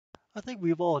I think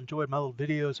we've all enjoyed my little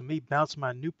videos of me bouncing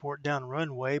my Newport down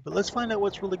runway, but let's find out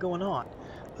what's really going on.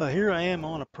 Here I am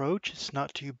on approach. It's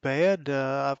not too bad.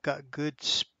 I've got good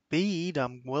speed.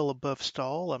 I'm well above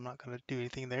stall. I'm not going to do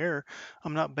anything there.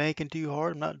 I'm not banking too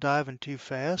hard. I'm not diving too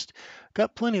fast.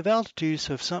 Got plenty of altitude,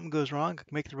 so if something goes wrong, I can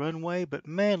make the runway. But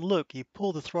man, look, you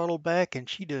pull the throttle back and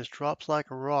she just drops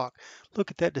like a rock. Look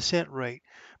at that descent rate.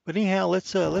 But anyhow,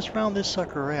 let's round this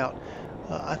sucker out.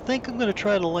 I think I'm going to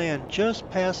try to land just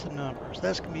past the numbers.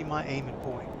 That's going to be my aiming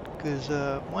point. Because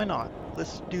why not?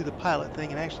 Let's do the pilot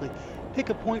thing and actually pick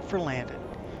a point for landing.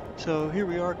 So here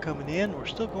we are coming in. We're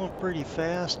still going pretty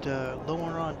fast,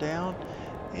 lowering on down.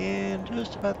 And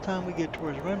just about the time we get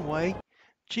towards the runway,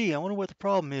 gee, I wonder what the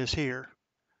problem is here.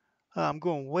 I'm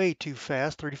going way too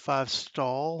fast, 35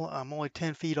 stall. I'm only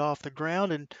 10 feet off the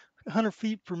ground and 100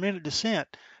 feet per minute descent.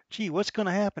 Gee, what's going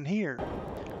to happen here?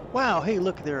 Wow, hey,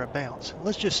 look there, a bounce.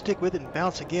 Let's just stick with it and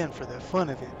bounce again for the fun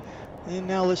of it. And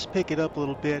now let's pick it up a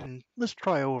little bit and let's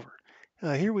try over.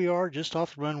 Here we are just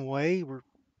off the runway. We're a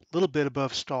little bit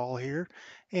above stall here.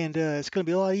 And it's going to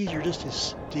be a lot easier just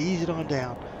to ease it on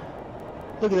down.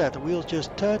 Look at that, the wheels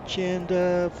just touch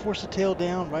and force the tail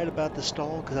down right about the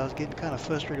stall because I was getting kind of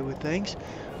frustrated with things.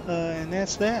 And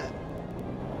that's that.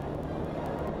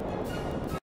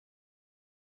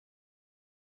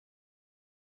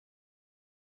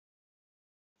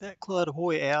 That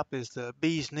CloudAhoy app is the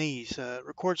bee's knees. It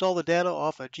records all the data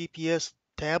off a GPS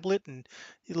tablet and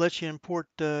it lets you import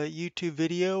YouTube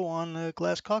video on a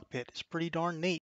glass cockpit. It's pretty darn neat.